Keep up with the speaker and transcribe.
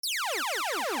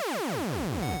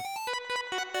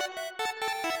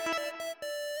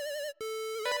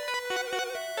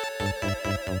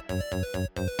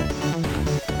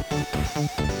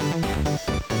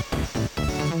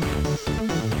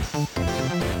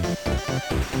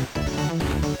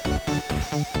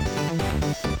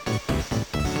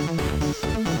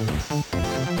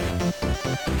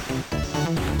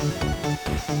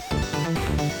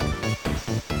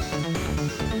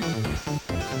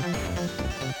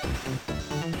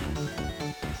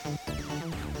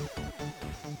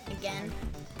Again.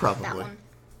 Probably. That one.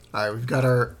 All right, we've got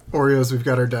our Oreos, we've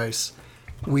got our dice.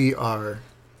 We are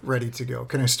ready to go.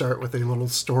 Can I start with a little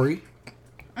story?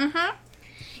 Mm-hmm.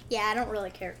 Yeah, I don't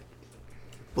really care.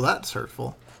 Well, that's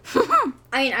hurtful.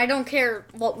 I mean, I don't care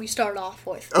what we start off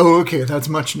with. Oh, okay, that's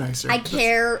much nicer. I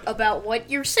care about what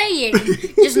you're saying,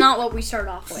 just not what we start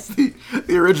off with.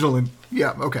 The original,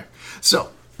 yeah, okay.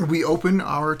 So, we open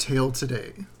our tale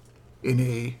today in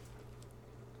a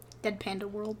Dead panda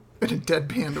world. in a dead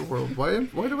panda world. Why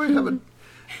do I have a...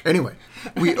 Anyway,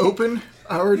 we open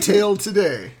our tale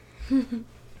today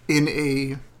in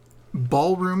a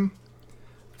ballroom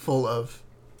full of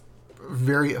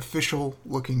very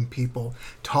official-looking people.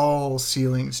 Tall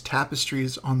ceilings,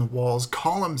 tapestries on the walls,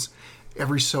 columns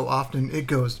every so often. It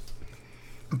goes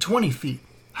 20 feet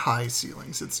high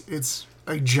ceilings. It's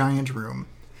a giant room.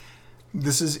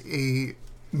 This is a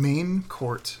main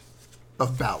court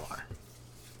of Balar.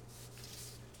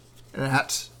 And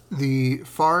at the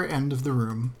far end of the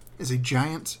room is a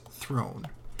giant throne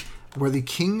where the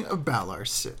King of Balar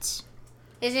sits.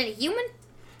 Is it a human?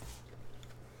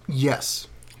 Yes.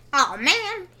 Oh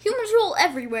man, humans rule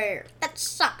everywhere. That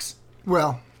sucks.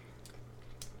 Well,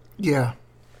 yeah,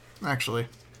 actually.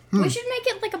 We should make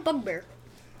it like a bugbear.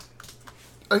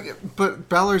 But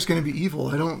Balar's going to be evil.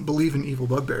 I don't believe in evil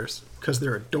bugbears because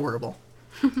they're adorable.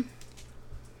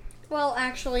 Well,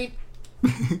 actually,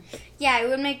 yeah, it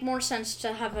would make more sense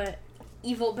to have a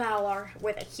evil Balar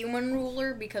with a human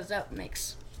ruler because that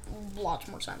makes lots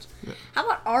more sense. Yeah. How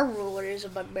about our ruler is a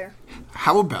bugbear?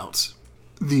 How about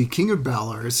the King of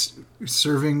Balar is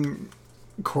serving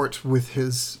court with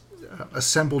his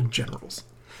assembled generals?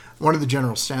 One of the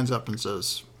generals stands up and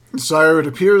says, "Sire, it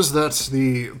appears that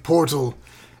the portal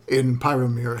in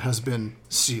Pyromere has been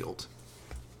sealed."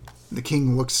 The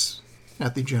king looks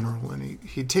at the general and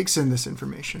he takes in this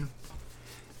information.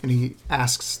 And he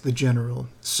asks the general,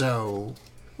 "So,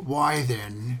 why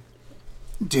then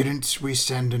didn't we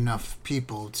send enough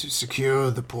people to secure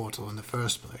the portal in the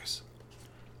first place?"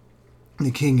 And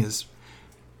the king is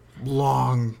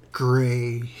long,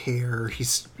 gray hair.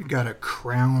 He's got a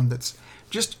crown that's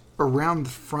just around the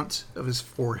front of his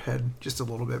forehead, just a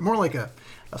little bit. More like a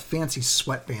fancy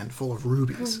sweatband full of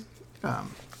rubies.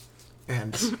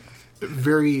 And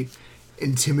very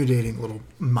intimidating little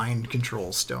mind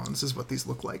control stones is what these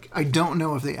look like. I don't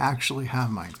know if they actually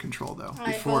have mind control, though.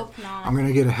 I hope not. I'm going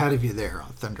to get ahead of you there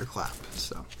on Thunderclap.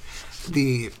 So,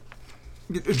 the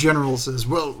general says,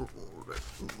 "Well,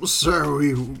 sir,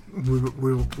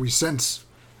 we sent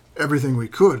everything we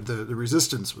could. The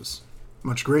resistance was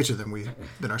much greater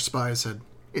than our spies had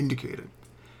indicated."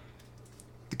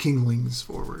 The king leans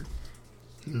forward.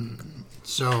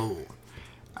 "So,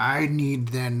 I need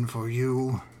then for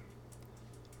you..."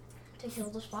 To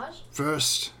kill the spies?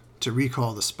 "First, to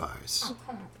recall the spies. Oh,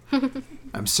 come on.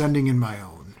 I'm sending in my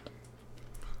own.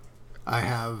 I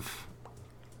have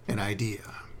an idea."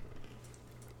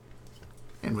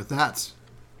 And with that,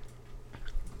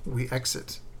 we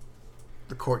exit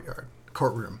the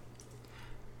courtroom.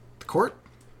 The court?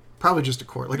 Probably just a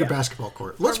court, like a basketball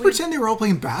court. Let's pretend they were all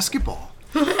playing basketball.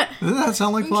 Doesn't that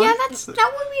sound like fun? Yeah, that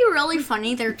would be really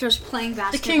funny. They're just playing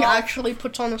basketball. The king actually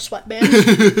puts on a sweatband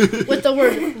with the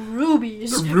word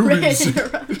rubies. Rubies.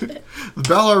 written around it. The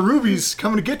Balar Rubies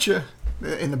coming to get you.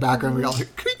 In the background, we all hear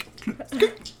squeak,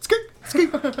 squeak, squeak,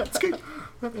 squeak, squeak.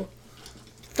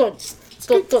 Thud,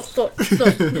 thud, thud,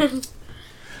 thud,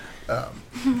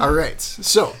 thud. All right,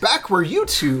 so back where you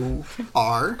two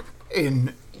are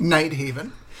in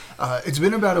Nighthaven. It's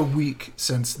been about a week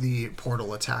since the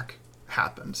portal attack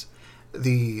happened.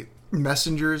 The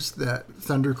messengers that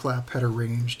Thunderclap had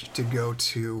arranged to go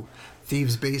to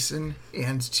Thieves' Basin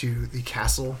and to the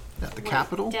castle at the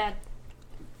capital. Dad,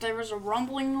 there was a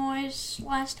rumbling noise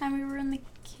last time we were in the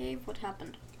cave. What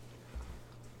happened?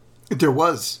 There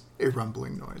was a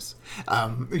rumbling noise.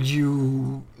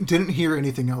 You didn't hear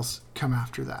anything else come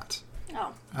after that.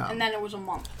 Oh, and then it was a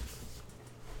month.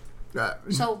 Uh,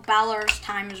 So Balar's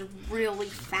time is really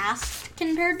fast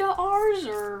compared to ours,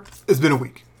 or? It's been a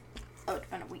week. Oh, it's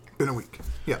been a week. Been a week,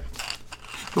 yeah.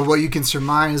 But what you can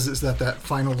surmise is that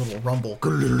final little rumble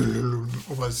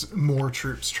was more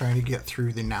troops trying to get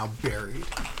through the now buried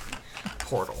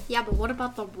portal. Yeah, but what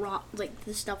about the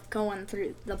the stuff going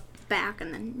through the back,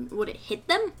 and then would it hit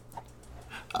them?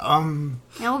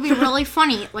 That would be really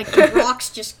funny. Like the rocks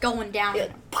just going down. Yeah.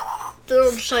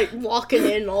 They're just like walking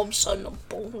in, all of a sudden a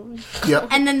boulder. Yep.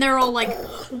 And then they're all like,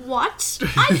 "What?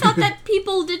 I thought that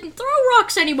people didn't throw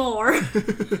rocks anymore."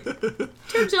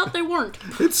 Turns out they weren't.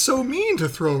 It's so mean to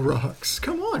throw rocks.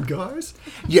 Come on, guys.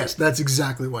 Yes, that's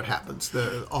exactly what happens.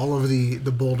 All of the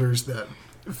boulders that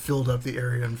filled up the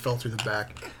area and fell through the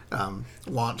back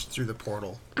launched through the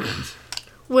portal.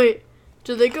 Wait,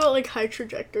 do they go like high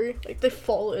trajectory? Like they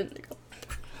fall in? They go...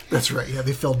 That's right. Yeah,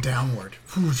 they fell downward.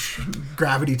 Whoosh.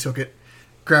 Gravity took it.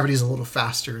 Gravity's a little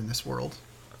faster in this world.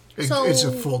 It's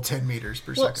a full 10 meters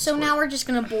per second. So now we're just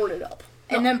gonna board it up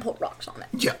and then put rocks on it.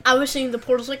 Yeah. I was saying the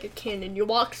portal's like a cannon. You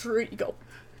walk through it, you go.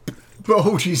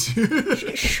 Oh, jeez.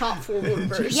 Get shot forward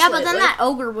first. Yeah, but then that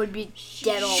ogre would be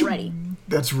dead already.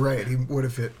 That's right. He would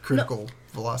have hit critical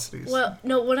velocities. Well,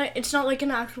 no, it's not like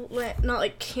an actual, not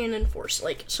like cannon force.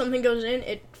 Like something goes in,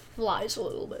 it flies a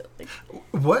little bit. Like,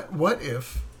 what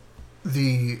if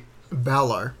the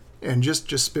Balar, and just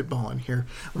spitballing here,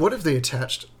 what if they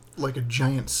attached like a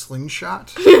giant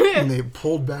slingshot and they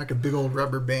pulled back a big old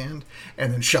rubber band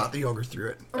and then shot the ogre through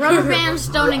it? Rubber bands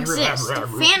don't exist.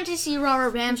 Fantasy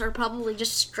rubber bands are probably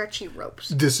just stretchy ropes.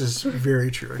 This is very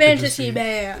true. fantasy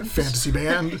band. Fantasy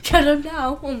band. Get them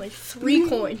now. Only 3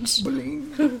 coins.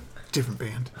 Bling. Different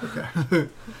band. Okay.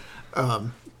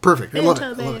 Perfect. I love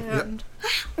it. Band.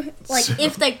 Yep. Like,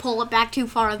 if they pull it back too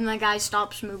far, then the guy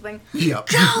stops moving. Yep.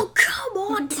 Oh, come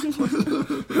on!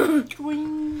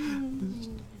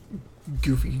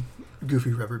 Goofy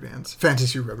rubber bands.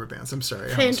 Fantasy rubber bands. I'm sorry.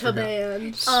 Fanta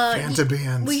bands. Fanta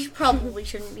bands. We probably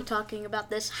shouldn't be talking about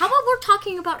this. How about we're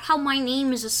talking about how my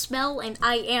name is a spell and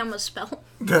I am a spell?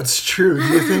 That's true. Do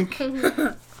you think?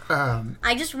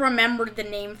 I just remembered the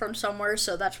name from somewhere,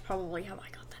 so that's probably how I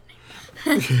got that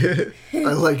name.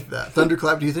 I like that.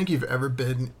 Thunderclap, do you think you've ever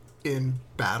been in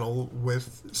battle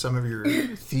with some of your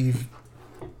thief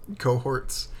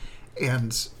cohorts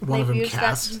and one of them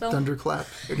cast Thunderclap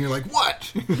and you're like,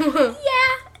 what?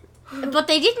 Yeah, but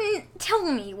they didn't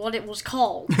tell me what it was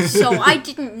called, so I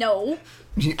didn't know.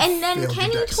 And then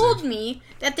Kenny told me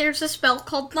that there's a spell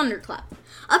called Thunderclap.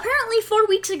 Apparently 4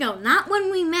 weeks ago, not when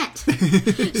we met.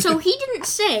 So he didn't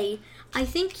say, I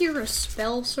think you're a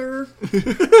spell, sir,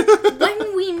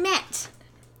 when we met.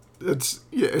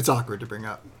 It's awkward to bring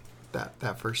up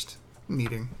that first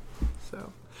meeting.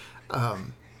 So,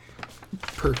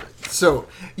 perfect. So,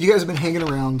 you guys have been hanging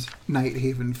around Night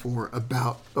Haven for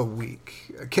about a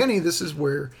week. Kenny, this is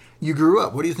where you grew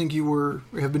up. What do you think you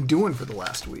have been doing for the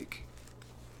last week?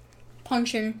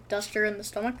 Punching Duster in the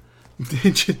stomach.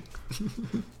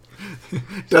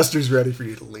 Duster's ready for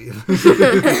you to leave.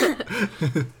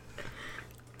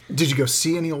 Did you go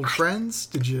see any old friends?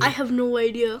 Did you? I have no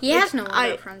idea. He has no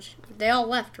other friends. They all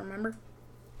left, remember?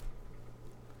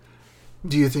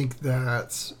 Do you think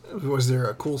was there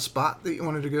a cool spot that you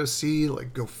wanted to go see,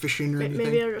 like go fishing or anything?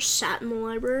 Maybe I just sat in the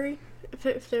library,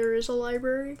 if there is a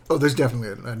library. Oh, there's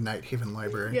definitely a Night Haven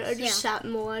library. Yeah, I just sat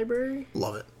in the library.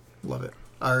 Love it. Love it.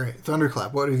 All right,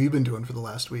 Thunderclap, what have you been doing for the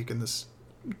last week in this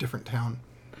different town?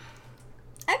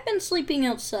 I've been sleeping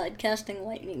outside, casting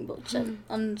lightning bolts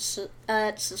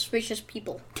at suspicious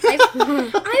people. I've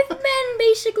been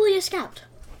basically a scout.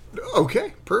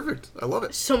 Okay, perfect. I love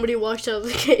it. Somebody walked out of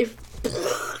the cave.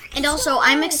 And also,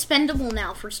 I'm expendable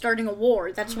now for starting a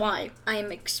war. That's why I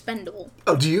am expendable.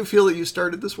 Oh, do you feel that you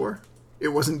started this war? It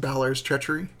wasn't Balar's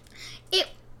treachery? It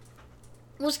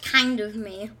was kind of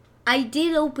me. I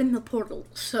did open the portal,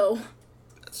 so...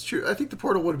 That's true. I think the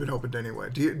portal would have been opened anyway.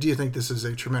 Do you think this is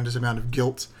a tremendous amount of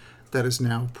guilt that is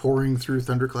now pouring through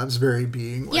Thunderclap's very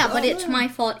being? Like, yeah, but it's my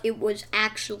fault. It was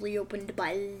actually opened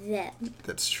by them.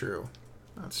 That's true.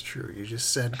 That's true. You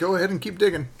just said, go ahead and keep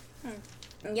digging.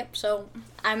 Yep, so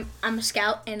I'm a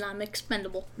scout and I'm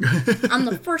expendable. I'm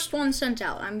the first one sent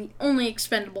out. I'm the only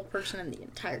expendable person in the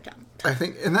entire town. I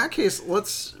think, in that case,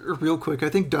 real quick, I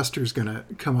think Duster's going to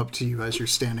come up to you as you're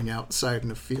standing outside in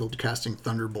a field casting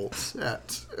thunderbolts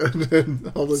at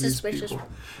all of these people.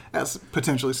 As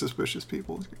potentially suspicious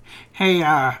people. Hey,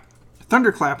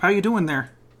 Thunderclap, how you doing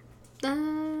there?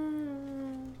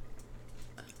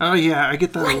 Oh, yeah, I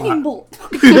get that Lightning a lot. bolt.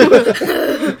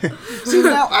 See,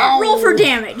 now, Roll for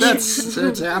damage.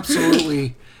 That's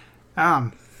absolutely...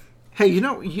 hey, you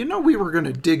know we were going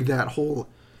to dig that hole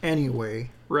anyway,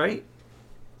 right?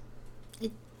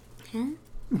 Huh?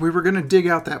 We were going to dig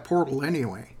out that portal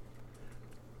anyway.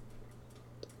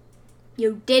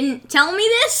 You didn't tell me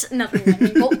this? Nothing.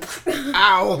 Lightning bolt.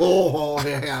 Ow!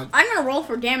 Yeah. I'm going to roll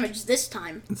for damage this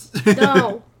time.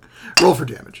 No. Roll for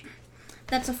damage.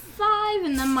 That's a 5,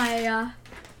 and then my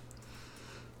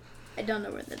I don't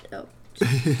know where the... Oh.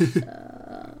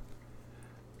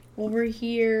 Over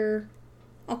here...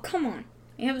 Oh, come on.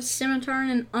 I have a scimitar and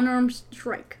an unarmed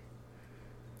strike.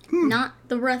 Not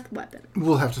the breath weapon.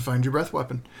 We'll have to find your breath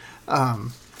weapon.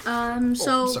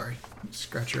 So... Sorry.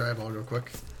 Scratch your eyeball real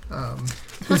quick.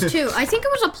 +2. I think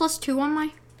it was a +2 on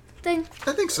my thing.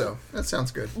 I think so. That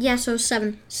sounds good. Yeah, so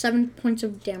 7. 7 points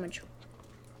of damage.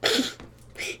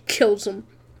 Kills him.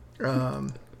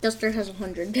 Duster has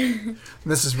 100.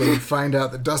 This is where we find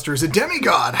out that Duster is a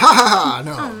demigod. Ha ha ha!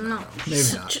 No. Oh, no.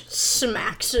 Maybe not. Just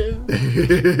smacks him.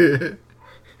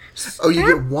 Oh, you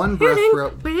get one breath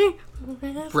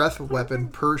weapon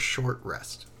per short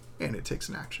rest. And it takes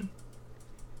an action.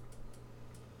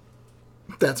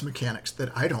 That's mechanics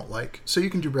that I don't like. So you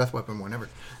can do breath weapon whenever.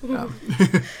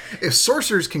 If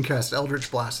sorcerers can cast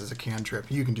Eldritch Blast as a cantrip,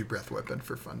 you can do breath weapon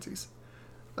for funsies.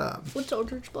 What's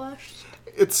Eldritch Blast?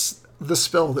 It's the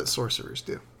spell that sorcerers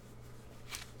do.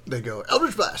 They go,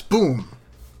 Eldritch Blast, boom!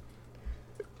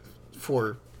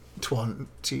 For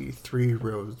 23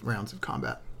 rounds of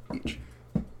combat each.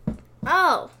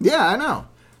 Oh. Yeah, I know.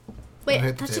 Wait,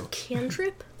 hit the that's a table.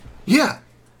 cantrip? Yeah.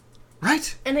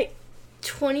 Right? And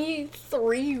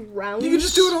 23 rounds? You can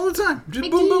just do it all the time.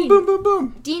 Just boom, boom, boom, boom,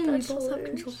 boom. Dean, we That's both have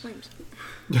hilarious. control flames.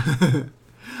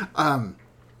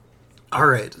 All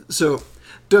right. So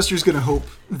Duster's going to hope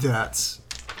that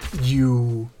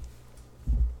you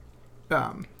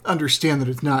understand that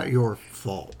it's not your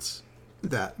fault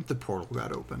that the portal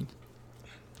got opened.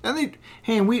 And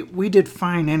we did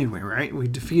fine anyway, right? We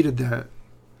defeated that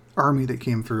army that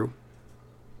came through.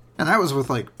 And that was with,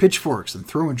 like, pitchforks and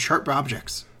throwing sharp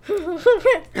objects.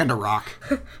 And a rock.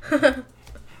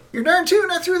 You're darn tootin'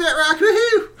 I threw that rock,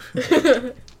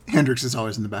 woohoo! Hendrix is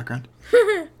always in the background.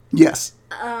 Yes.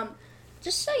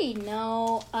 Just so you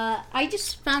know, I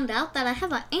just found out that I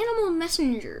have an animal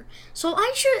messenger. So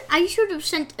I should have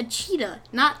sent a cheetah,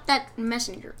 not that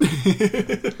messenger.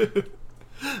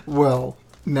 Well,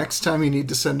 next time you need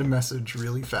to send a message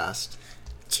really fast.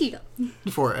 Cheetah.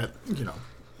 For,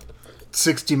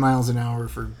 60 miles an hour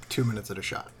for 2 minutes at a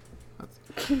shot.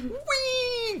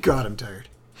 Whee! God, I'm tired.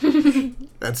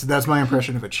 That's my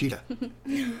impression of a cheetah.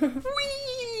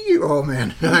 Whee! Oh,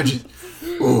 man.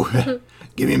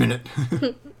 Give me a minute.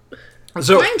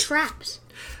 So, Find traps.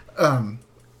 a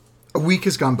week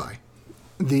has gone by.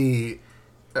 The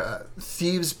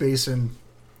Thieves Basin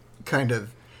kind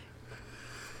of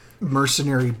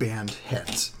mercenary band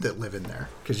heads that live in there.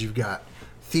 Because you've got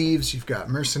thieves, you've got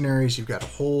mercenaries, you've got a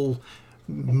whole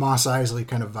Mos Eisley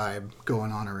kind of vibe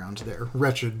going on around there.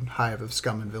 Wretched hive of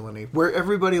scum and villainy, where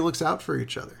everybody looks out for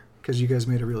each other. Because you guys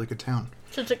made a really good town.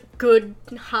 So it's a good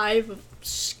hive of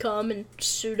scum and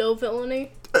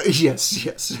pseudo-villainy? Yes.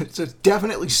 It's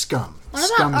definitely scum. What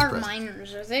Scum about is our present.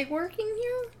 miners? Are they working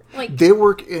here? Like, They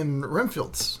work in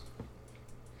Remtels.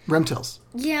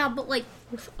 yeah, but like,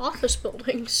 With office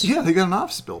buildings. Yeah, they got an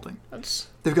office building. That's...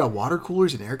 They've got water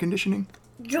coolers and air conditioning.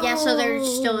 yeah, so they're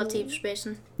still a Thieves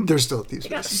Basin. They're still at Thieves They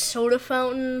got Basin. soda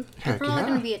fountain, Heck Probably yeah.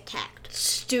 gonna be attacked.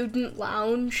 student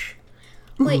lounge.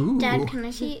 Wait, Ooh. Dad, can I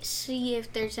see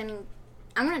if there's any...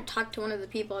 I'm gonna talk to one of the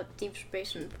people at Thieves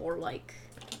Basin for, like...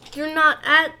 You're not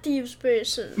at Thieves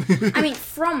Basin. I mean,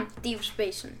 from Thieves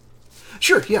Basin.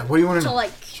 Sure, yeah. What do you want to To, know?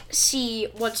 like, see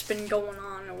what's been going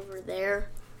on over there.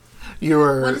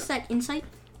 You're, What is that, insight?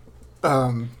 you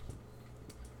can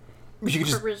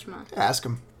just Charisma. ask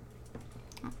him.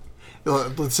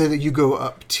 Let's say that you go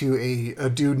up to a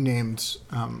dude named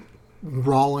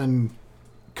Rollin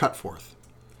Cutforth.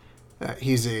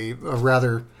 He's a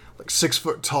rather 6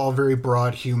 foot tall, very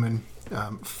broad human,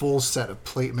 full set of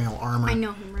plate mail armor. I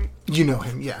know him, right? You know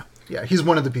him, yeah. Yeah, he's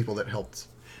one of the people that helped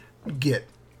get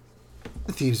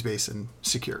Thieves Basin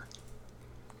secure.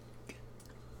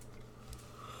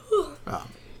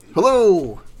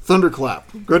 Hello, Thunderclap.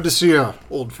 Good to see you,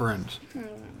 old friend.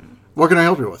 What can I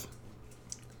help you with?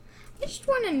 I just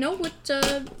want to know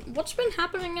what's been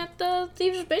happening at the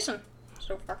Thieves Basin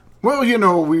so far. Well,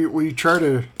 we try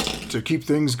to keep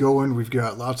things going. We've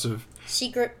got lots of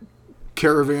Secret.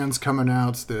 caravans coming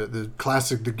out. The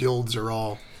guilds are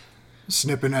all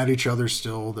snipping at each other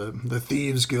still. The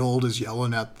Thieves Guild is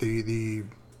yelling at the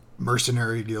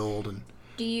Mercenary Guild. And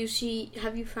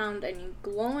Have you found any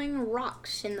glowing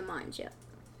rocks in the mines yet?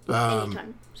 um,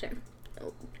 Anytime soon.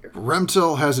 Oh, dear.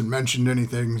 Remtel hasn't mentioned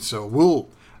anything, so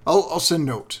I'll send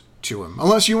note to him.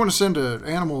 Unless you want to send an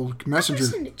animal messenger.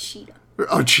 Send a cheetah.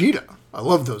 Oh, cheetah. I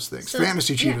love those things. So,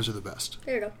 Fantasy yeah. cheetahs are the best.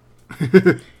 There you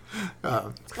go.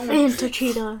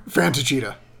 Anti-cheetah.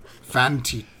 Fantacheetah.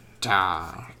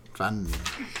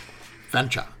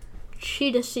 Fancha.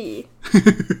 Cheetah sea.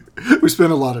 We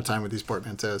spend a lot of time with these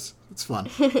portmanteaus. It's fun.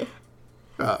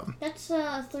 That's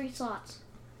 3 slots.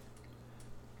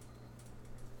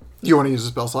 You want to use a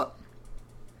spell slot?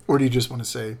 Or do you just want to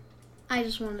say... I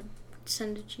just want to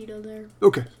send a cheetah there.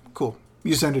 Okay, cool.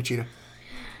 You send a cheetah.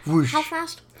 Whoosh. How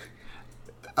fast?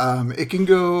 It can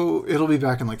go... It'll be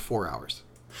back in like 4 hours.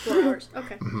 4 hours.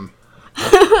 Okay.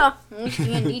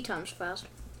 D&D time's fast.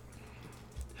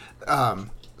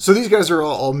 So these guys are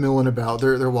all milling about.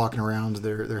 They're walking around.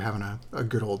 They're having a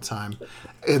good old time.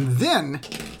 And then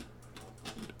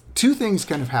 2 things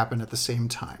kind of happen at the same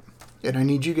time. And I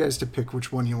need you guys to pick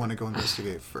which one you want to go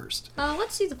investigate first.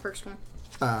 Let's see the first one.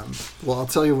 Well, I'll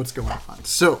tell you what's going on.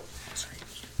 So,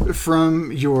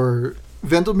 from your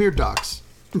Vendelmere docks,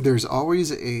 there's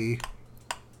always a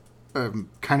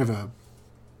kind of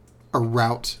a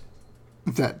route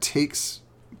that takes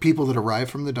people that arrive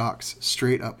from the docks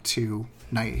straight up to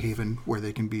Night Haven, where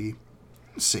they can be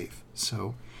safe.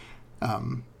 So,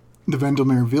 the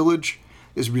Vendelmere village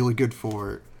is really good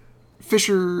for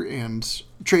fisher and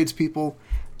tradespeople.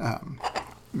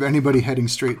 Anybody heading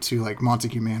straight to like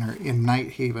Montague Manor in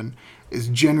Night Haven is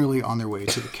generally on their way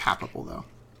to the capital, though.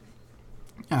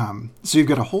 So you've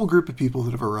got a whole group of people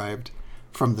that have arrived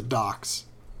from the docks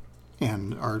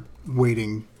and are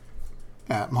waiting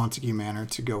at Montague Manor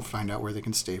to go find out where they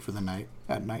can stay for the night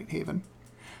at Night Haven.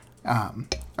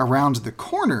 Around the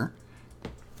corner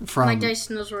from... My dice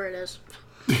knows where it is.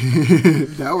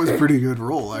 That was a pretty good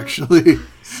roll, actually.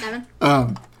 7.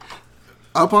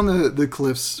 Up on the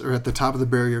cliffs, or at the top of the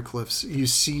barrier cliffs, you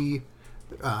see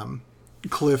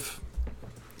Cliff,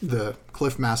 the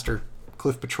Cliff Master,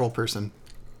 Cliff Patrol person,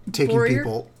 taking Warrior?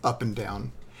 people up and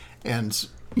down. And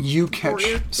you catch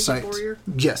Warrior? sight... Warrior?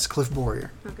 Yes, Cliff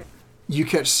Warrior. Okay. You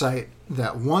catch sight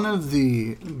that one of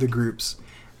the groups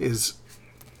is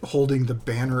holding the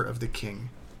banner of the king.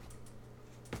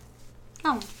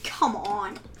 Oh, come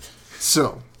on.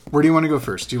 So, where do you want to go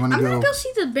first? Do you want to I'm going to go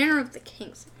see the banner of the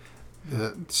kings.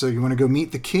 So you want to go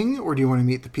meet the king, or do you want to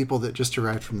meet the people that just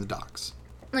arrived from the docks?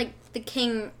 Like, the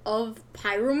king of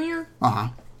Pyromere? Uh-huh.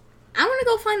 I want to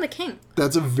go find the king.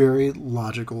 That's a very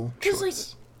logical choice.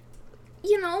 Because,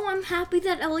 like, you know, I'm happy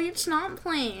that Elliot's not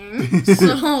playing.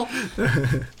 So...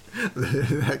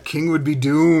 That king would be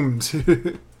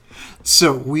doomed.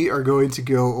 So we are going to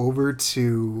go over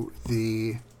to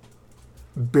the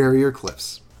barrier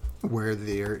cliffs, where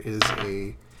there is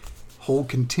a whole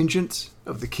contingent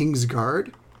of the King's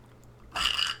Guard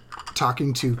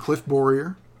talking to Cliff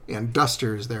Warrior, and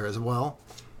Duster is there as well,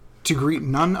 to greet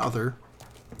none other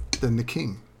than the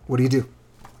king. What do you do?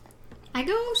 I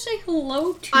go say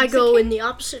hello to I the go king. in the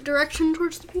opposite direction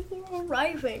towards the people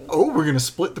arriving. Oh, we're going to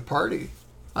split the party.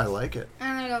 I like it.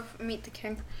 I'm going to go meet the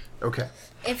king. Okay.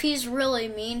 If he's really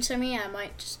mean to me, I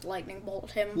might just lightning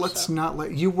bolt him. Let's not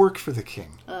let... You work for the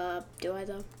king. Do I,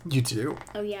 though? You do.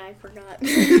 Oh, yeah, I forgot.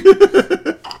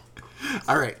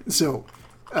 All right, so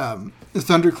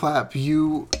Thunderclap,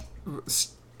 you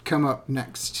come up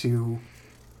next to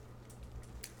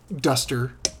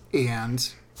Duster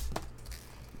and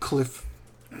Cliff,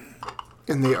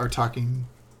 and they are talking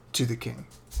to the king.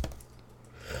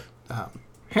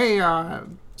 Hey,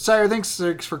 sire, thanks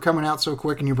for coming out so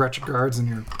quick, and you brought your guards and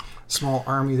your small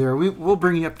army there. We'll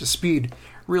bring you up to speed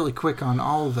really quick on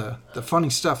all the funny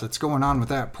stuff that's going on with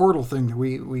that portal thing that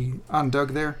we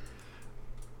undug there.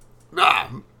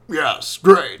 Yes,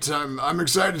 great. I'm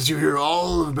excited to hear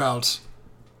all about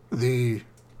the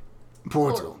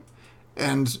portal.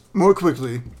 And more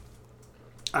quickly,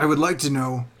 I would like to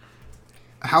know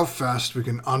how fast we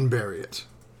can unbury it.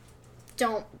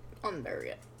 Don't unbury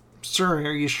it. Sir,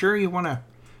 are you sure you want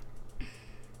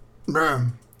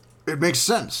to... It makes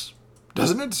sense,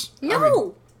 doesn't it?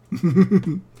 No!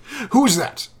 Who's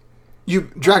that?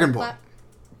 You, Dragon Ball. Thunderclap.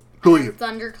 Who are I'm you?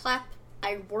 Thunderclap.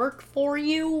 I work for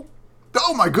you.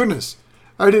 Oh my goodness!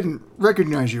 I didn't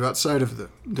recognize you outside of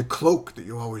the cloak that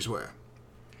you always wear.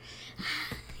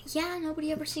 Yeah,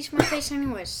 nobody ever sees my face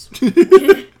anyways.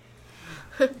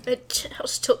 It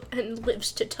tells and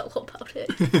lives to tell about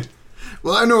it.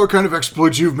 Well, I know what kind of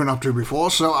exploits you've been up to before,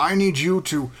 so I need you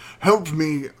to help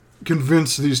me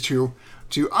convince these two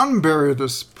to unbury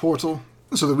this portal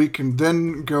so that we can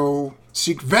then go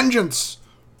seek vengeance.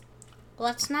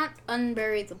 Let's not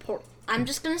unbury the portal. I'm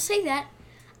just gonna say that.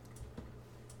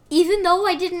 Even though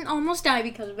I didn't almost die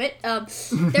because of it,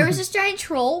 there was this giant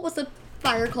troll with a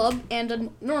fire club and a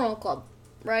normal club,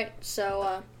 right?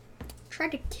 So,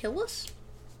 tried to kill us.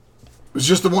 It was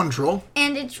just the one troll?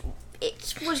 And it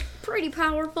was pretty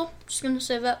powerful. Just gonna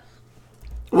say that.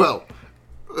 Well,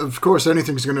 of course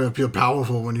anything's going to appear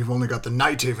powerful when you've only got the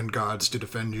Night Haven guards to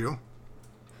defend you.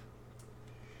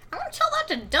 I'm gonna tell that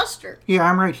to Duster. Yeah,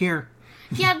 I'm right here.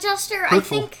 Yeah, Duster,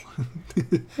 Hurtful. I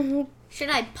think... Should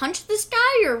I punch this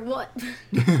guy or what?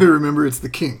 Remember, it's the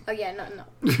king. Oh, yeah, no.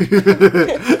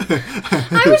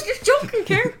 I was just joking,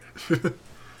 Karen.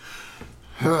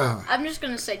 I'm just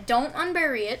going to say, don't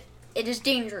unbury it. It is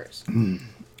dangerous.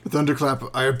 Thunderclap,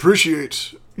 I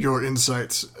appreciate your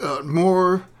insights.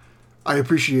 More, I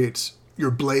appreciate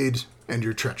your blade and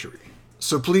your treachery.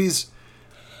 So please,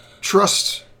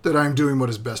 trust that I am doing what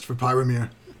is best for Pyromere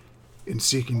in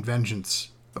seeking vengeance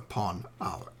upon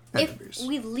our enemies. If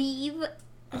we leave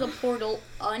the portal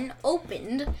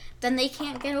unopened, then they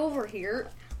can't get over here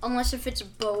unless if it's a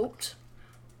boat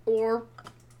or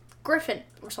griffin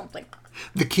or something.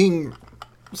 The king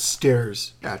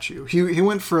stares at you. He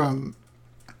went from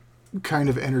kind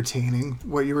of entertaining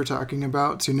what you were talking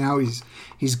about to now he's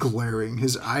glaring.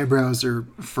 His eyebrows are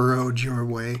furrowed your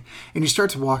way, and he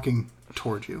starts walking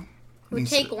toward you. It would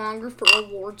take longer for a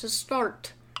war to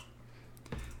start.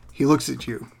 He looks at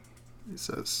you. He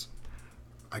says,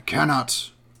 I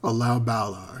cannot allow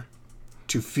Balar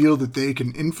to feel that they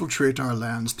can infiltrate our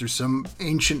lands through some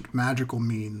ancient magical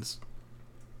means.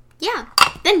 Yeah,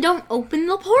 then don't open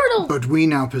the portal. But we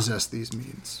now possess these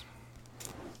means.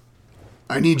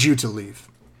 I need you to leave.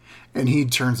 And he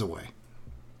turns away.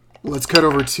 Let's cut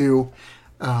over to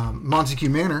Montague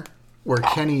Manor, where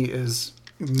Kenny is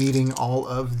meeting all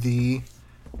of the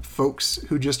folks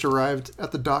who just arrived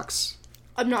at the docks.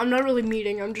 I'm not really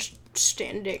meeting. I'm just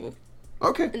standing.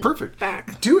 Okay, perfect.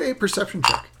 Back. Do a perception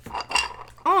check.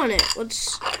 On it.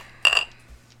 Let's.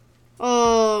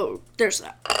 There's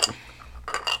that.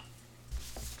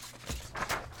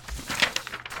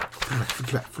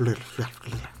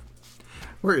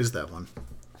 Where is that one?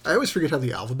 I always forget how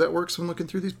the alphabet works when looking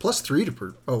through these. +3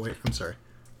 to oh wait, I'm sorry.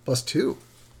 +2.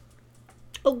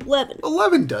 11.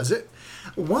 11 does it.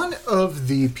 One of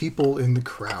the people in the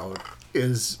crowd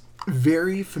is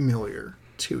very familiar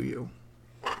to you.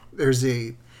 There's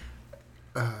a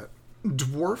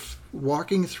dwarf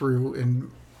walking through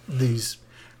in these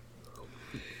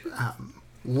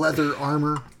leather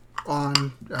armor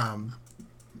on.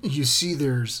 You see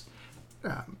there's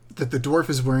that the dwarf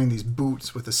is wearing these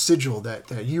boots with a sigil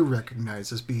that you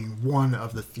recognize as being one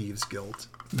of the Thieves Guild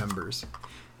members.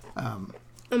 Am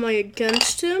I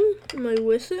against him? Am I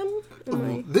with him?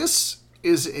 This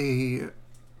is a...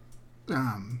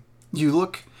 you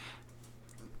look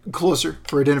closer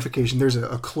for identification. There's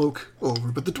a cloak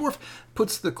over, but the dwarf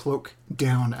puts the cloak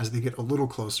down as they get a little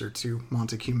closer to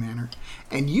Montague Manor.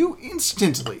 And you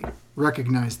instantly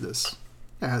recognize this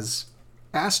as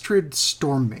Astrid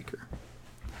Stormmaker.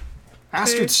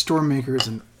 Astrid Stormmaker is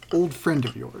an old friend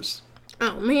of yours.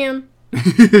 Oh, man.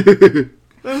 I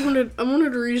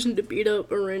wanted a reason to beat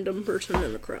up a random person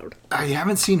in the crowd. I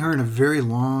haven't seen her in a very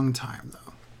long time, though.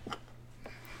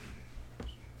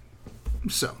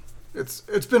 So, it's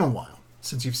been a while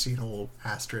since you've seen old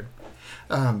Astrid.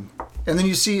 And then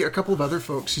you see a couple of other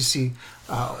folks. You see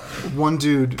one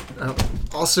dude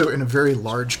also in a very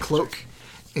large cloak,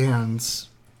 and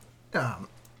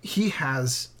he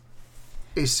has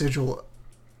a sigil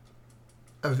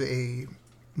of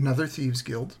another Thieves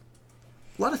Guild.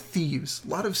 A lot of thieves, a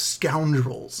lot of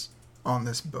scoundrels on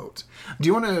this boat. Do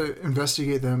you want to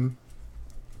investigate them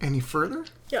any further?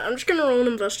 Yeah, I'm just going to roll an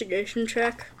investigation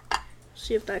check.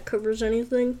 See if that covers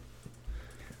anything.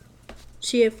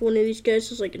 See if one of these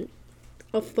guys is like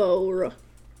a foe or a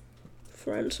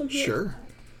friend, something. Sure.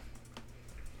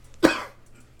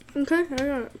 Okay, I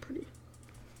got it pretty.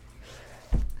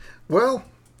 Well,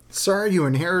 sorry you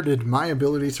inherited my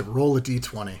ability to roll a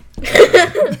d20.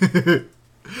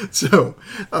 So,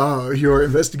 your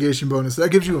investigation bonus,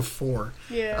 that gives you a 4.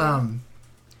 Yeah.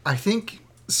 I think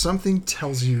something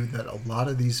tells you that a lot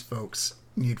of these folks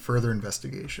need further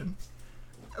investigation,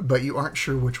 but you aren't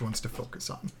sure which ones to focus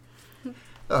on.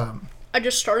 I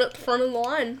just start at the front of the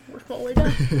line, work my way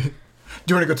down. Do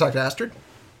you want to go talk to Astrid?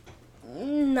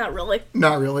 Not really.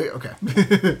 Not really? Okay.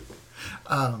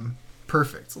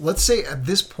 Perfect. Let's say at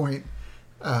this point,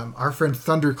 our friend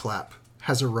Thunderclap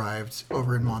has arrived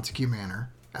over in Montague Manor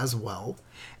as well.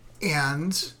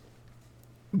 And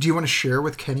do you want to share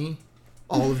with Kenny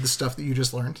all of the stuff that you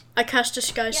just learned? I cast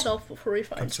Disguise Self before he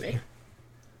finds me.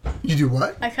 You do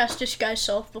what? I cast Disguise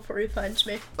Self before he finds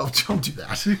me. Oh, don't do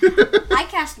that. I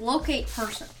cast Locate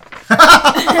Person.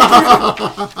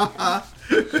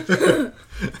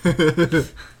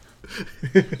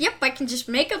 Yep, I can just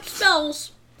make up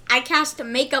spells. I cast a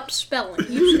make-up spell and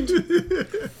use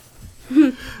it.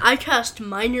 I cast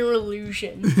Minor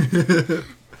Illusion.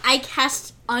 I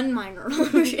cast Unminor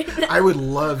Illusion. I would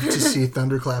love to see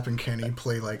Thunderclap and Kenny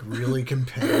play like really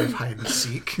competitive hide and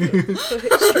seek.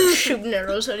 Start shooting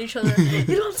arrows at each other.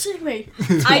 You don't see me.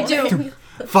 I do.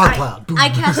 Fog Cloud. Boom. I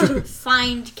cast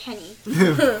Find Kenny.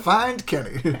 Find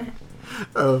Kenny.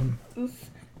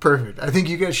 Perfect. I think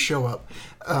you guys show up.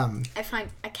 I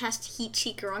cast Heat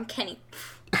Seeker on Kenny.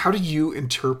 How do you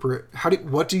interpret?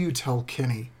 What do you tell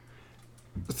Kenny?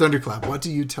 Thunderclap. What do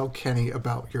you tell Kenny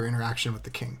about your interaction with the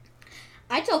king?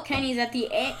 I tell Kenny that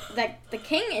the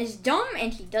king is dumb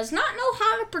and he does not know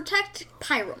how to protect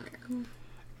Pyromere.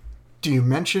 Do you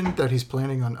mention that he's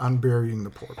planning on unburying the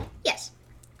portal? Yes.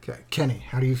 Okay, Kenny.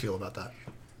 How do you feel about that?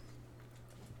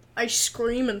 I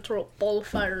scream and throw a ball of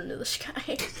fire into the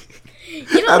sky.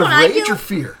 You know Out of what rage I do? or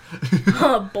fear?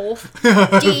 Both.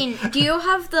 Dean, do you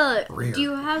have the Rare.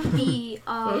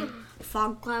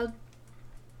 fog cloud?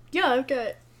 Yeah,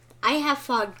 okay. I have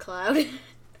fog cloud.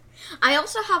 I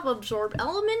also have absorb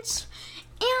elements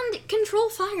and control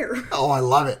fire. Oh, I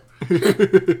love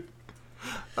it.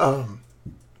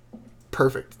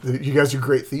 Perfect. You guys are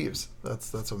great thieves.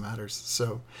 That's what matters.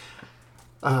 So,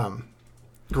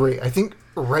 great. I think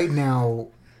right now,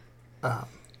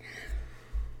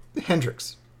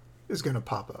 Hendrix is going to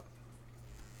pop up.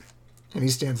 And he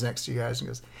stands next to you guys and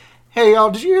goes, "Hey,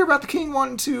 y'all, did you hear about the king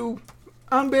wanting to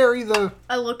unbury the..."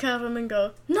 I look at him and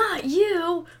go, "Not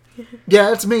you!"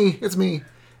 Yeah, it's me. It's me.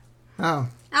 Oh.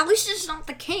 At least it's not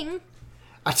the king.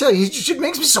 I tell you, he just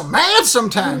makes me so mad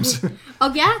sometimes.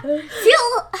 Oh yeah?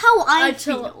 Feel how I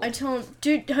feel. I tell him,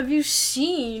 "Dude, have you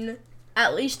seen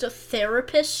at least a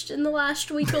therapist in the last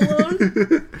week alone?"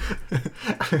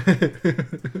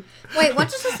 Wait, what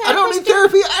does a therapist I don't need do?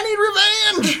 therapy. I need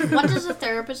revenge. What does a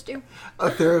therapist do? A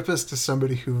therapist is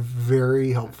somebody who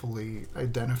very helpfully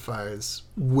identifies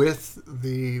with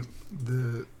the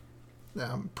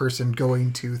person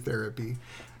going to therapy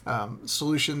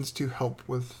solutions to help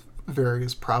with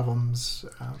various problems.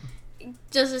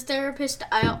 Does a therapist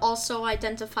also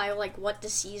identify like what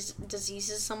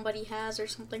diseases somebody has or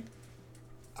something?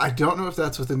 I don't know if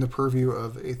that's within the purview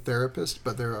of a therapist,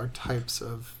 but there are types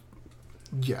of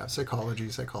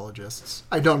psychologists.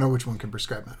 I don't know which one can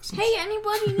prescribe medicine. Hey,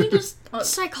 anybody need a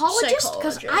psychologist?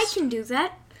 Because I can do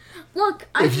that. Look,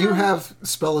 If you have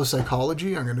spell of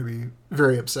psychology, I'm going to be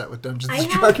very upset with Dungeons I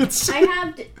and have, Dragons. I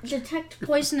have detect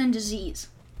poison and disease.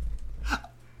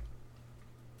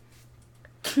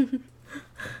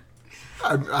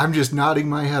 I'm just nodding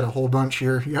my head a whole bunch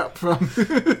here. Yep.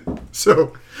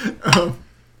 So,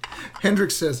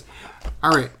 Hendrix says,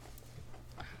 "All right,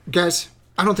 guys,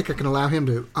 I don't think I can allow him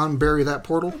to unbury that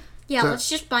portal." Yeah, let's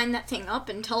just bind that thing up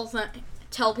and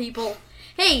tell people,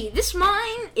 hey, this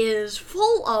mine is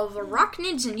full of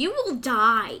arachnids and you will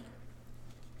die.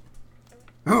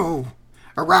 Oh,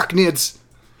 arachnids.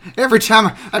 Every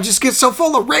time I just get so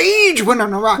full of rage when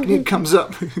an arachnid comes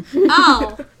up.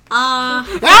 Oh, Ah!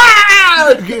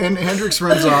 And Hendrix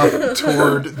runs off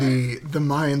toward the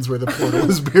mines where the portal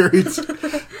is buried.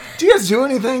 Do you guys do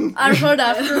anything? I run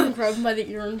after him, grab him by the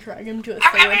ear, and drag him to a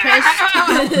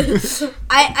therapist.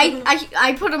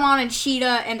 I put him on a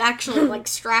cheetah and actually like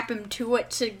strap him to it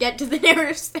to get to the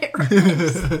nearest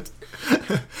therapist.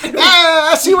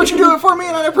 I see what you're doing for me,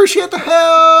 and I appreciate the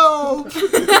help.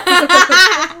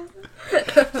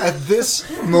 At this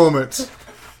moment,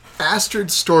 Astrid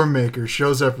Stormmaker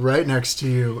shows up right next to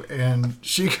you, and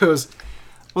she goes,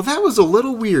 "Well, that was a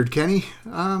little weird, Kenny."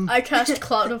 I cast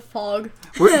Cloud of Fog.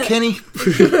 Kenny?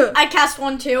 I cast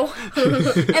one too,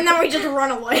 and then we just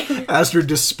run away. Astrid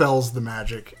dispels the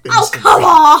magic instantly. Oh, come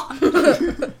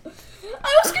on!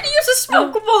 I was gonna use a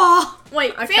smoke ball.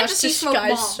 Wait, I cast fantasy smoke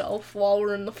Disguise ball. Self while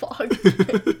we're in the fog.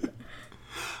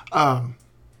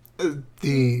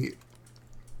 The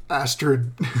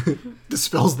Astrid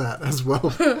dispels that as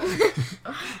well.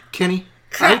 Kenny,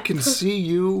 I can see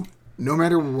you no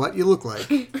matter what you look like.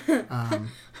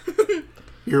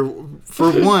 You're, for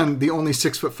one, the only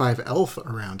 6'5" elf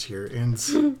around here, and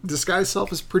disguise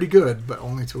self is pretty good, but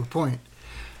only to a point.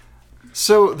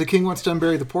 So, the king wants to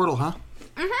unbury the portal, huh?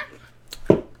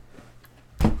 Mm-hmm.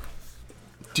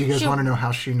 Do you guys want to know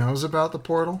how she knows about the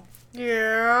portal?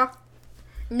 Yeah.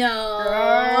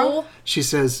 No. She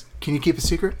says, "Can you keep a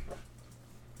secret?"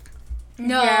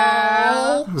 No.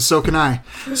 Yeah. So can I.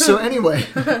 So anyway,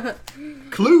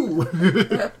 clue.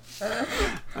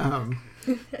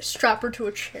 Strap her to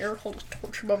a chair, hold a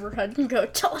torch above her head, and go,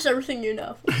 "Tell us everything you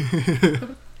know."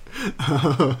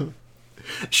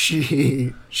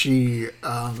 She, you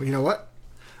know what?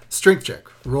 Strength check.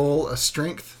 Roll a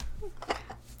strength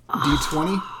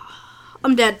D20.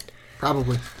 I'm dead.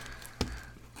 Probably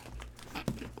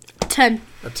 10.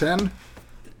 a 10.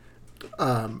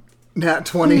 Nat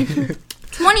 20.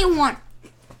 21.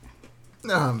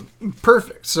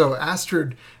 Perfect. So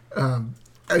Astrid,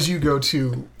 as you go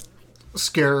to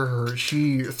scare her,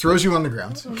 she throws you on the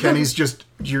ground. Kenny's just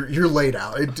you're laid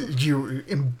out.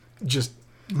 Just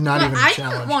not even a I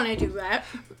challenge. didn't want to do that.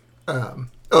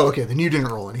 Okay. Then you didn't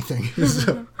roll anything.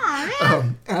 So,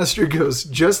 Astrid goes,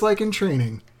 just like in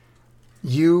training,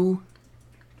 you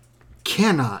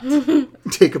cannot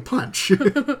take a punch.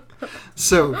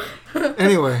 So,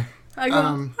 anyway.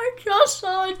 I just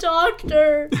saw a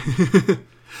doctor.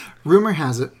 Rumor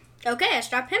has it. Okay, I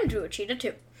strapped him to a cheetah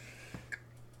too.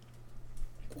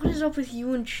 What is up with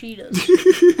you and cheetahs?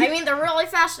 I mean, they're really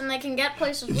fast and they can get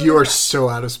places. Really You are fast. so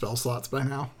out of spell slots by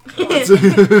now.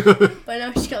 By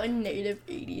now he's got like negative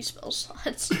 80 spell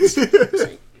slots.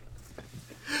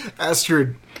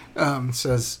 Astrid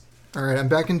says, all right, I'm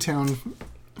back in town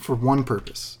for one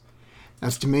purpose.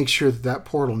 That's to make sure that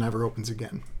portal never opens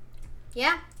again.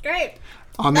 Yeah, great.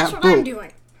 On That's that what I'm boat,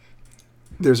 doing.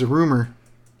 there's a rumor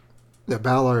that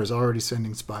Balar is already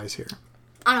sending spies here.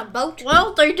 On a boat?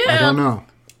 Well, they did. I don't know.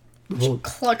 Well,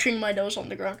 Clutching my nose on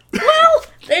the ground. Well,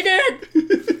 they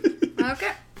did.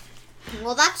 Okay.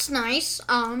 Well, that's nice.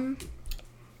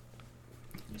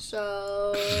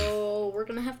 So we're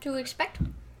gonna have to expect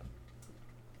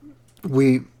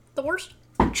we the worst.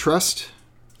 trust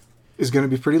is going to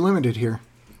be pretty limited here.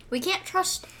 We can't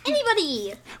trust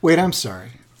anybody. Wait, I'm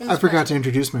sorry. I forgot to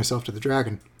introduce myself to the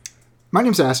dragon. My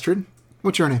name's Astrid.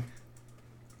 What's your name?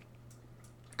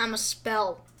 I'm a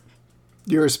spell.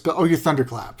 You're a spell. Oh, you're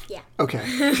Thunderclap. Yeah. Okay.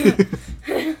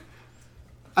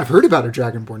 I've heard about a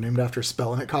dragonborn named after a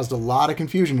spell, and it caused a lot of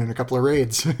confusion in a couple of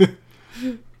raids.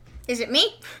 Is it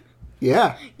me?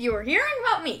 Yeah. You were hearing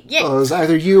about me. Yeah. Well, it was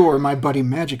either you or my buddy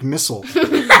Magic Missile.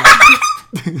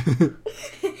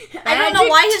 I don't know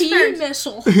why his parents...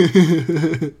 missile.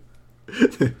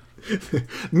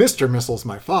 Mr. Missile's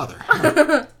my father.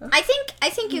 I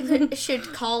think you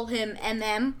should call him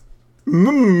MM.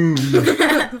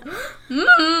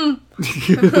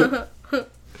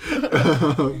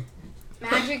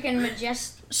 Magic and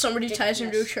majestic. Somebody ties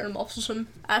him to a chair and muffles him,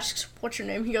 asks, what's your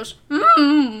name? He goes,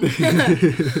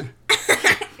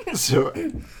 So,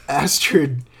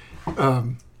 Astrid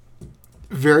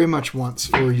very much wants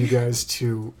for you guys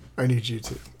to... I need you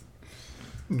to...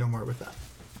 No more with that.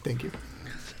 Thank you.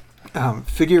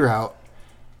 Figure out...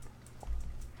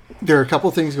 There are a couple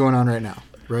things going on right now,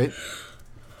 right?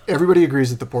 Everybody agrees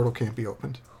that the portal can't be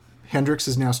opened. Hendrix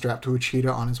is now strapped to a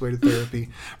cheetah on his way to therapy.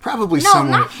 Probably No,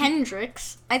 somewhere... not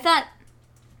Hendrix. I thought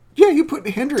Yeah, you put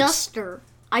Hendrix... Duster.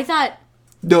 I thought...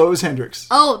 No, it was Hendrix.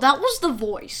 Oh, that was the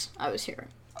voice I was hearing.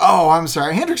 Oh, I'm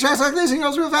sorry. Hendrix acts like this. He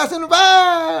goes real fast and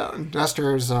about.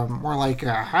 Duster is more like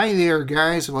a, hi there,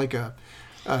 guys. Like a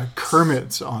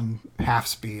Kermit on half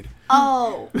speed.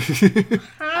 Oh.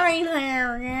 hi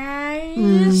there,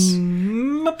 guys.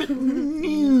 Muppet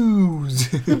News.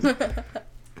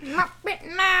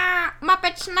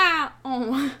 Muppets now.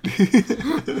 Oh.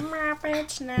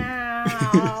 Muppets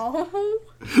now.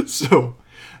 So,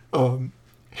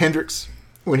 Hendrix,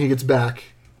 when he gets back,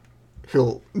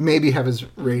 he'll maybe have his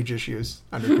rage issues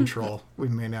under control. We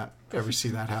may not ever see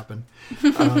that happen.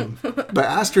 But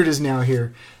Astrid is now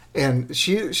here, and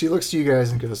she looks to you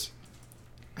guys and goes,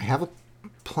 I have a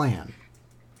plan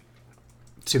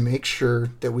to make sure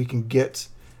that we can get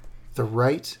the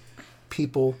right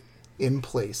people in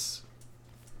place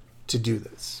to do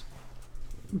this.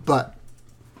 But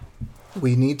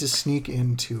we need to sneak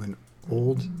into an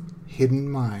old hidden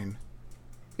mine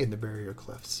in the barrier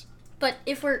cliffs. But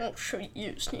if we're I'll show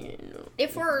you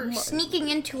sneaking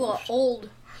into an old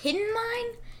hidden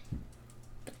mine,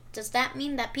 does that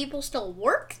mean that people still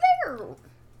work there?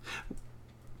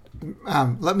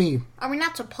 Let me Are we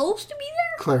not supposed to be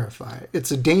there? clarify.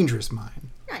 It's a dangerous mine,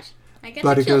 Nice. I get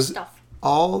but to it kill goes stuff.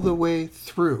 all the way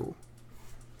through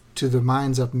to the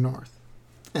mines up north.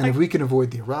 And if we can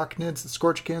avoid the arachnids, the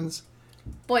scorchkins,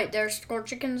 Wait, there's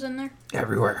scorchicans in there?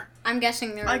 everywhere. I'm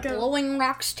guessing there are glowing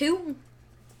rocks too.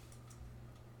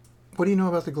 What do you know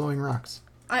about the glowing rocks?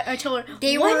 I tell her,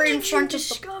 They when were did in front you of the-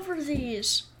 discover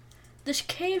these? This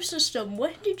cave system,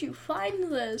 when did you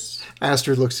find this?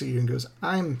 Astrid looks at you and goes,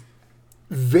 I'm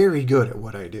very good at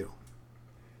what I do.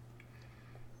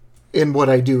 And what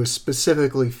I do is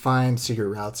specifically find secret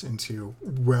routes into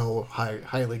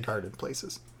highly guarded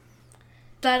places.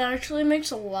 That actually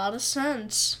makes a lot of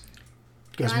sense.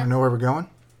 You guys want to know where we're going?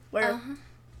 Where?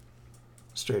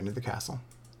 Straight into the castle.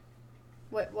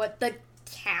 What, the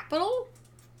capital?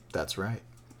 That's right.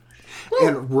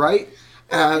 And right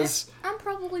as I'm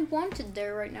probably wanted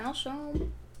there right now, so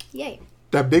yay.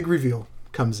 that big reveal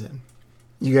comes in,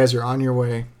 you guys are on your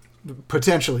way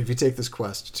potentially, if you take this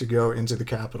quest, to go into the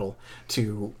capital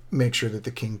to make sure that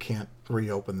the king can't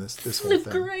reopen this whole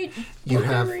thing. Great. You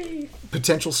have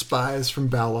potential spies from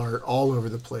Valar all over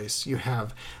the place. You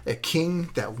have a king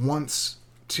that wants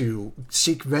to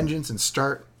seek vengeance and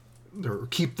start or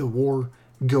keep the war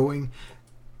going.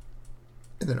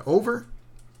 And then over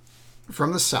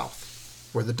from the south,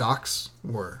 where the docks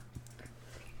were,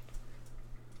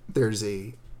 there's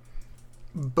a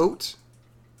boat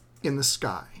in the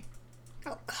sky.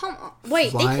 Oh, come on.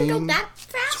 Wait, they can go that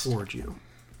fast? Toward you.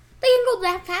 They can go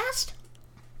that fast?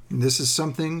 And this is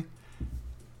something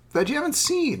that you haven't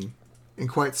seen in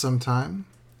quite some time.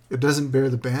 It doesn't bear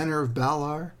the banner of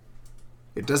Valar.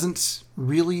 It doesn't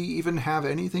really even have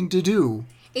anything to do.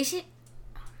 Is it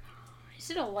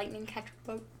a lightning catcher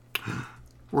boat?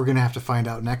 We're going to have to find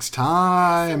out next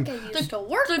time. I used to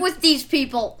work with these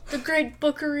people. The great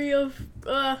bookery of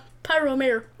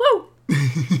Pyromere. Woo!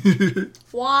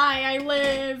 Why I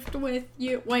lived with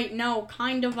you. Wait, no,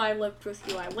 kind of I lived with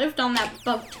you. I lived on that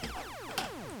boat.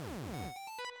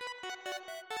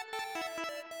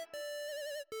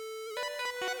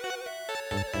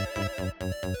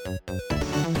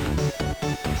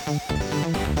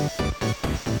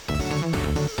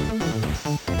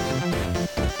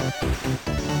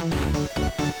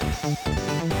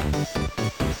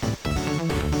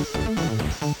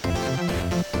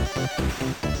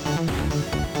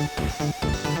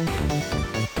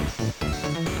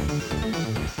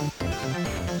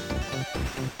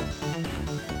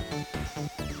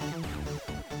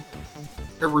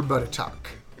 Everybody talk.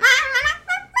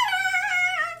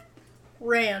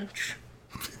 Ranch.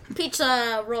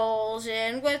 Pizza rolls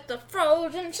in with the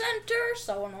frozen center.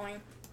 So annoying.